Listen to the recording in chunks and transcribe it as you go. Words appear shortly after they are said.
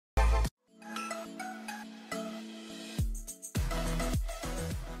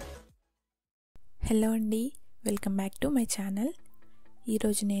Hello అండి, welcome back to my channel.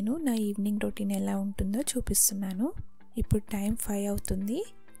 ఈరోజు నేను నా ఈవినింగ్ రొటీన్ ఎలా ఉంటుందో చూపిస్తున్నాను. ఇప్పుడు టైం 5 అవుతుంది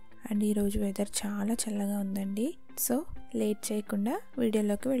అండ్ ఈరోజు వెదర్ చాలా చల్లగా ఉందండి. సో లేట్ చేయకుండా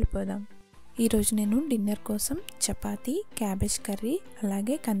వీడియోలోకి వెళ్ళిపోదాం. ఈరోజు నేను డిన్నర్ కోసం చపాతీ, క్యాబేజ్ కర్రీ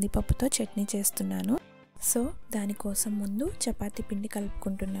అలాగే కందిపప్పుతో చట్నీ చేస్తున్నాను. సో దానికోసం ముందు చపాతీ పిండి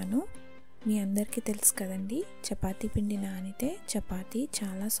కలుపుకుంటున్నాను. మీ అందరికీ తెలుసు కదండి, చపాతీ పిండి నానితే చపాతీ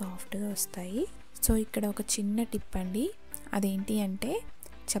చాలా సాఫ్ట్గా వస్తాయి. సో ఇక్కడ ఒక చిన్న టిప్ అండి, అదేంటి అంటే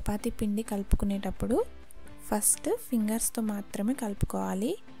చపాతీ పిండి కలుపుకునేటప్పుడు ఫస్ట్ ఫింగర్స్తో మాత్రమే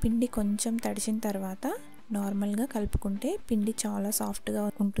కలుపుకోవాలి. పిండి కొంచెం తడిసిన తర్వాత నార్మల్గా కలుపుకుంటే పిండి చాలా సాఫ్ట్గా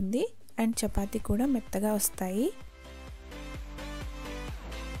ఉంటుంది అండ్ చపాతీ కూడా మెత్తగా వస్తాయి.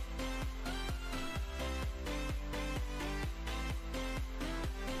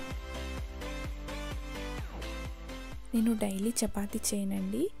 నేను డైలీ చపాతీ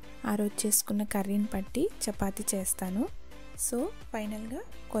చేయనండి, ఆ రోజు చేసుకున్న కర్రీని బట్టి చపాతీ చేస్తాను. సో ఫైనల్గా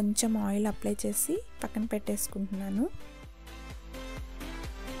కొంచెం ఆయిల్ అప్లై చేసి పక్కన పెట్టేసుకుంటున్నాను.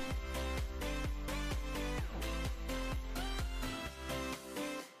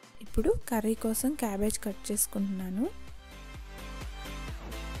 ఇప్పుడు కర్రీ కోసం క్యాబేజ్ కట్ చేసుకుంటున్నాను.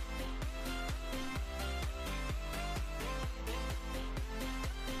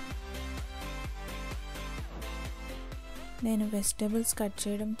 నేను వెజిటేబుల్స్ కట్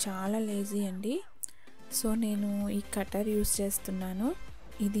చేయడం చాలా లేజీ అండి. సో నేను ఈ కటర్ యూస్ చేస్తున్నాను.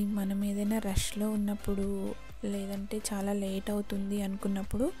 ఇది మనం ఏదైనా రష్లో ఉన్నప్పుడు లేదంటే చాలా లేట్ అవుతుంది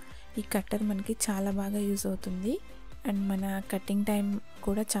అనుకున్నప్పుడు ఈ కట్టర్ మనకి చాలా బాగా యూజ్ అవుతుంది అండ్ మన కటింగ్ టైం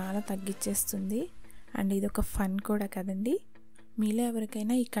కూడా చాలా తగ్గించేస్తుంది అండ్ ఇది ఒక ఫన్ కూడా కదండి. మీలో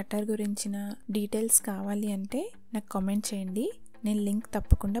ఎవరికైనా ఈ కట్టర్ గురించిన డీటెయిల్స్ కావాలి అంటే నాకు కామెంట్ చేయండి, నేను లింక్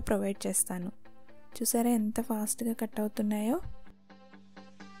తప్పకుండా ప్రొవైడ్ చేస్తాను. చూసారా ఎంత ఫాస్ట్గా కట్ అవుతున్నాయో.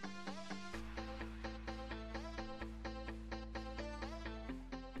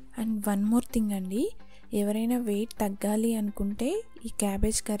 అండ్ వన్ మోర్ థింగ్ అండి, ఎవరైనా వెయిట్ తగ్గాలి అనుకుంటే ఈ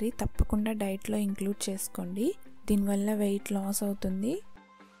క్యాబేజ్ కర్రీ తప్పకుండా డైట్లో ఇంక్లూడ్ చేసుకోండి, దీనివల్ల వెయిట్ లాస్ అవుతుంది.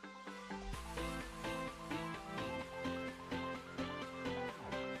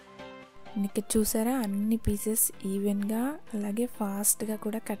 ఇక్కడ చూసారా అన్ని పీసెస్ ఈవెన్గా అలాగే ఫాస్ట్గా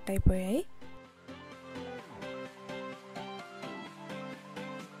కూడా కట్ అయిపోయాయి.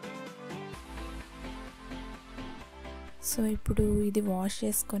 సో ఇప్పుడు ఇది వాష్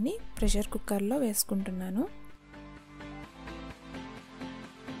చేసుకొని ప్రెషర్ కుక్కర్లో వేసుకుంటున్నాను.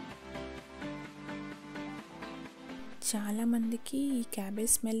 చాలామందికి ఈ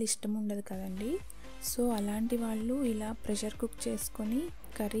క్యాబేజ్ స్మెల్ ఇష్టం ఉండదు కదండి. సో అలాంటి వాళ్ళు ఇలా ప్రెషర్ కుక్ చేసుకొని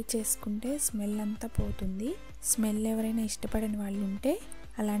కర్రీ చేసుకుంటే స్మెల్ అంతా పోతుంది. స్మెల్ ఎవరైనా ఇష్టపడని వాళ్ళు ఉంటే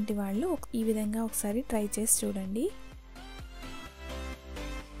అలాంటి వాళ్ళు ఈ విధంగా ఒకసారి ట్రై చేసి చూడండి.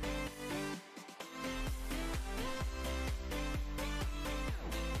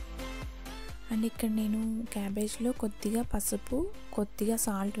 అండ్ ఇక్కడ నేను క్యాబేజ్లో కొద్దిగా పసుపు, కొద్దిగా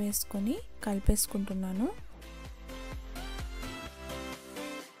సాల్ట్ వేసుకొని కలిపేసుకుంటున్నాను.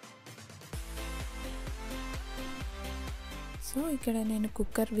 సో ఇక్కడ నేను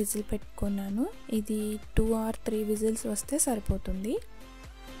కుక్కర్ విజిల్ పెట్టుకున్నాను, ఇది 2 or 3 విజిల్స్ వస్తే సరిపోతుంది.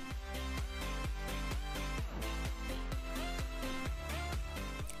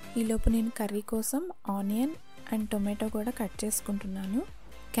 ఈలోపు నేను కర్రీ కోసం ఆనియన్ అండ్ టొమాటో కూడా కట్ చేసుకుంటున్నాను.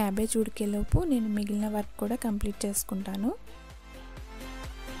 క్యాబేజ్ ఉడికేలోపు నేను మిగిలిన వర్క్ కూడా కంప్లీట్ చేసుకుంటాను.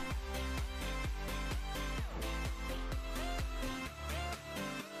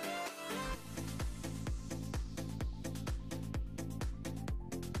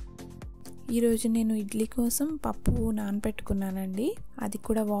 ఈరోజు నేను ఇడ్లీ కోసం పప్పు నానబెట్టుకున్నానండి, అది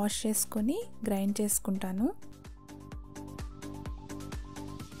కూడా వాష్ చేసుకొని గ్రైండ్ చేసుకుంటాను.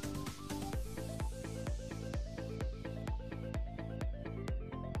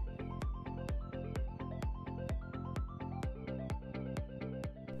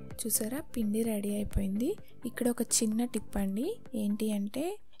 చూసారా పిండి రెడీ అయిపోయింది. ఇక్కడ ఒక చిన్న టిప్ అండి, ఏంటి అంటే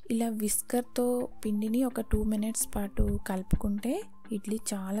ఇలా విస్కర్తో పిండిని ఒక 2 minutes పాటు కలుపుకుంటే ఇడ్లీ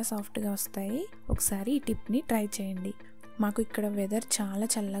చాలా సాఫ్ట్గా వస్తాయి. ఒకసారి ఈ టిప్ని ట్రై చేయండి. మాకు ఇక్కడ వెదర్ చాలా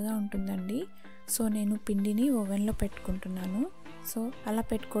చల్లగా ఉంటుందండి, సో నేను పిండిని ఓవెన్లో పెట్టుకుంటున్నాను. సో అలా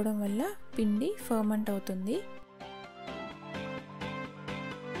పెట్టుకోవడం వల్ల పిండి ఫర్మెంట్ అవుతుంది.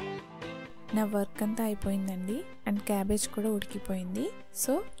 నా వర్క్ అంతా అయిపోయిందండి అండ్ క్యాబేజ్ కూడా ఉడికిపోయింది.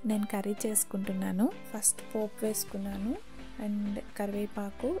 సో నేను కర్రీ చేసుకుంటున్నాను. ఫస్ట్ పోపు వేసుకున్నాను అండ్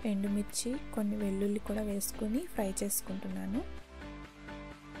కరివేపాకు, ఎండుమిర్చి, కొన్ని వెల్లుల్లి కూడా వేసుకుని ఫ్రై చేసుకుంటున్నాను.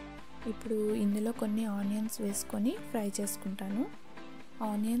 ఇప్పుడు ఇందులో కొన్ని ఆనియన్స్ వేసుకొని ఫ్రై చేసుకుంటాను.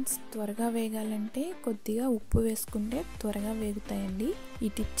 ఆనియన్స్ త్వరగా వేగాలంటే కొద్దిగా ఉప్పు వేసుకుంటే త్వరగా వేగుతాయండి. ఈ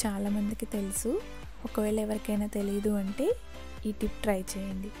టిప్ చాలామందికి తెలుసు. ఒకవేళ ఎవరికైనా తెలియదు అంటే ఈ టిప్ ట్రై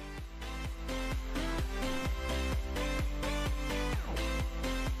చేయండి.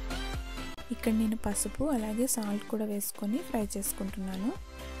 ఇక్కడ నేను పసుపు అలాగే సాల్ట్ కూడా వేసుకొని ఫ్రై చేసుకుంటున్నాను.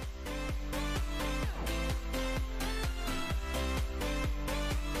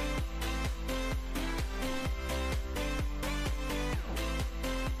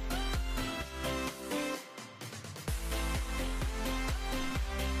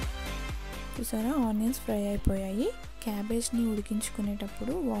 చూసారా, ఆనియన్స్ ఫ్రై అయిపోయాయి. క్యాబేజ్ని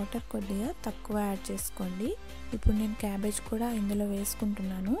ఉడికించుకునేటప్పుడు వాటర్ కొద్దిగా తక్కువ యాడ్ చేసుకోండి. ఇప్పుడు నేను క్యాబేజ్ కూడా ఇందులో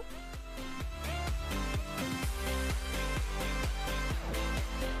వేసుకుంటున్నాను.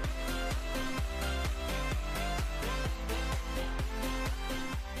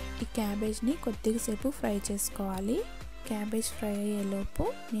 ఈ క్యాబేజ్ని కొద్దిగా సేపు ఫ్రై చేసుకోవాలి. క్యాబేజ్ ఫ్రై అయ్యేలోపు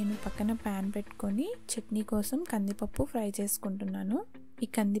నేను పక్కన ప్యాన్ పెట్టుకొని చట్నీ కోసం కందిపప్పు ఫ్రై చేసుకుంటున్నాను. ఈ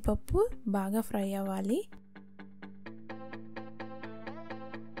కందిపప్పు బాగా ఫ్రై అవ్వాలి.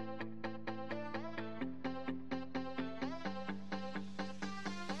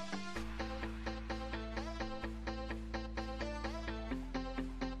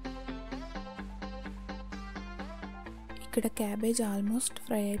 ఇక్కడ క్యాబేజ్ ఆల్మోస్ట్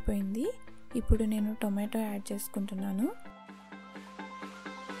ఫ్రై అయిపోయింది. ఇప్పుడు నేను టొమాటో యాడ్ చేసుకుంటున్నాను.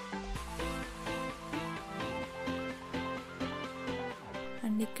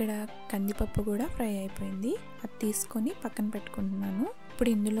 అండ్ ఇక్కడ కందిపప్పు కూడా ఫ్రై అయిపోయింది. అది తీసుకొని పక్కన పెట్టుకుంటున్నాను.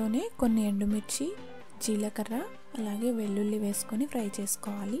 ఇప్పుడు ఇందులోనే కొన్ని ఎండుమిర్చి, జీలకర్ర అలాగే వెల్లుల్లి వేసుకొని ఫ్రై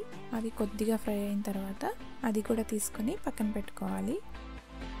చేసుకోవాలి. అవి కొద్దిగా ఫ్రై అయిన తర్వాత అది కూడా తీసుకొని పక్కన పెట్టుకోవాలి.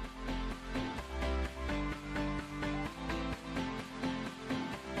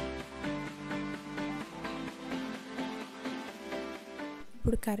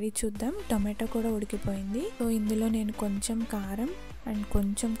 ఇప్పుడు కర్రీ చూద్దాం. టొమాటో కూడా ఉడికిపోయింది. సో ఇందులో నేను కొంచెం కారం అండ్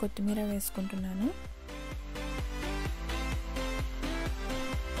కొంచెం కొత్తిమీర వేసుకుంటున్నాను.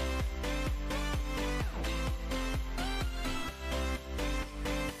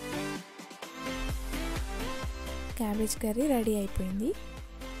 క్యాబేజ్ కర్రీ రెడీ అయిపోయింది.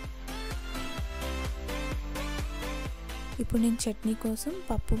 ఇప్పుడు నేను చట్నీ కోసం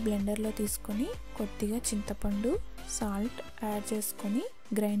పప్పు బ్లెండర్లో తీసుకొని కొద్దిగా చింతపండు, సాల్ట్ యాడ్ చేసుకొని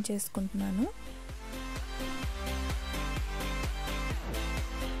గ్రైండ్ చేసుకుంటున్నాను.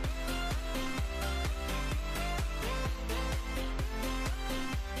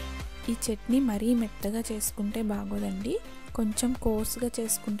 ఈ చట్నీ మరీ మెత్తగా చేసుకుంటే బాగోదండి, కొంచెం కోర్స్గా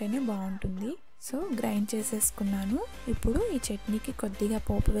చేసుకుంటేనే బాగుంటుంది. సో గ్రైండ్ చేసేసుకున్నాను. ఇప్పుడు ఈ చట్నీకి కొద్దిగా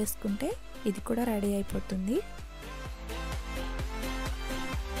పోపు వేసుకుంటే ఇది కూడా రెడీ అయిపోతుంది.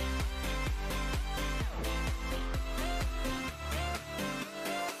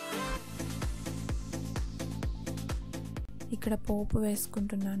 ఇక్కడ పోపు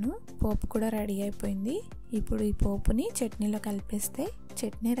వేసుకుంటున్నాను. పోపు కూడా రెడీ అయిపోయింది. ఇప్పుడు ఈ పోపుని చట్నీలో కలిపేస్తే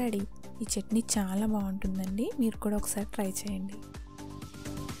చట్నీ రెడీ. ఈ చట్నీ చాలా బాగుంటుందండి, మీరు కూడా ఒకసారి ట్రై చేయండి.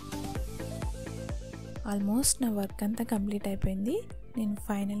 ఆల్మోస్ట్ నా వర్క్ అంతా కంప్లీట్ అయిపోయింది. నేను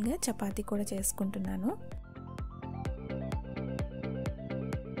ఫైనల్గా చపాతీ కూడా చేసుకుంటున్నాను.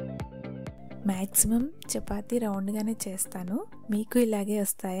 మ్యాక్సిమం చపాతీ రౌండ్గానే చేస్తాను. మీకు ఇలాగే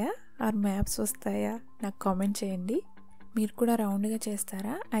వస్తాయా ఆర్ మ్యాప్స్ వస్తాయా నాకు కామెంట్ చేయండి. మీరు కూడా రౌండ్గా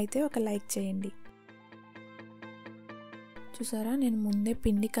చేస్తారా? అయితే ఒక లైక్ చేయండి. చూసారా, నేను ముందే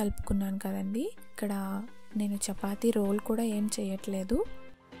పిండి కలుపుకున్నాను కదండి. ఇక్కడ నేను చపాతీ రోల్ కూడా ఏం చేయట్లేదు.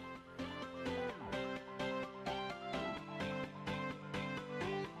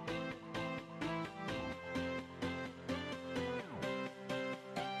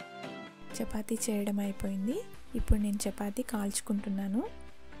 చపాతీ చేయడం అయిపోయింది. ఇప్పుడు నేను చపాతీ కాల్చుకుంటున్నాను.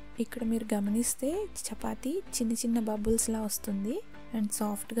 ఇక్కడ మీరు గమనిస్తే చపాతీ చిన్న చిన్న బబుల్స్లా వస్తుంది అండ్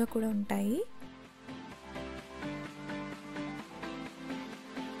సాఫ్ట్గా కూడా ఉంటాయి.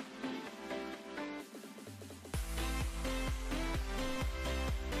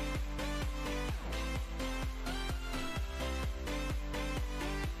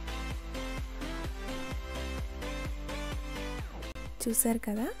 చూసారు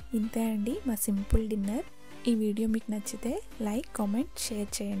కదా, ఇంతే అండి మా సింపుల్ డిన్నర్. ఈ వీడియో మీకు నచ్చితే లైక్, కామెంట్, షేర్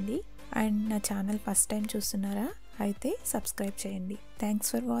చేయండి. అండ్ నా ఛానల్ ఫస్ట్ టైం చూస్తున్నారా? అయితే సబ్స్క్రైబ్ చేయండి.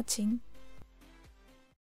 Thanks for watching.